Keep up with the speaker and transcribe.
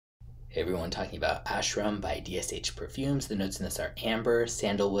Hey everyone, talking about Ashram by DSH Perfumes. The notes in this are amber,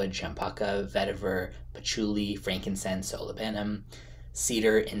 sandalwood, champaca, vetiver, patchouli, frankincense, olibanum,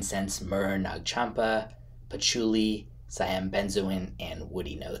 cedar, incense, myrrh, nag champa, patchouli, Siam, benzoin, and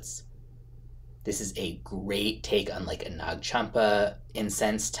woody notes. This is a great take on like a Nag Champa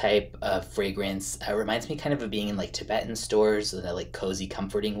incense type of fragrance. It reminds me kind of being in like Tibetan stores in a like cozy,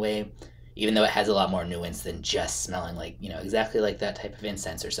 comforting way, even though it has a lot more nuance than just smelling like, exactly like that type of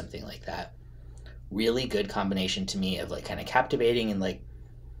incense or something like that. Really good combination to me of like kind of captivating and like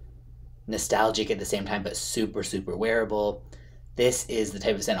nostalgic at the same time, but super, super wearable. This is the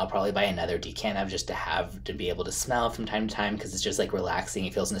type of scent I'll probably buy another decant of just to have to be able to smell from time to time because it's just like relaxing.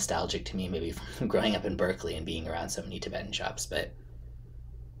 It feels nostalgic to me, maybe from growing up in Berkeley and being around so many Tibetan shops. But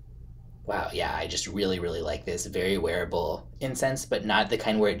wow, yeah, I just really, really like this. Very wearable incense, but not the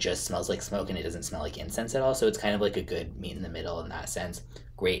kind where it just smells like smoke and it doesn't smell like incense at all. So it's kind of like a good meet in the middle in that sense.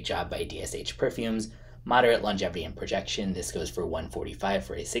 Great job by DSH Perfumes. Moderate longevity and projection. This goes for $145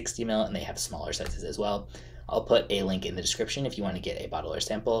 for a 60 ml, and they have smaller sizes as well. I'll put a link in the description if you want to get a bottle or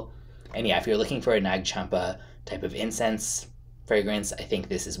sample. And yeah, if you're looking for a Nag Champa type of incense fragrance, I think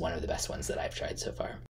this is one of the best ones that I've tried so far.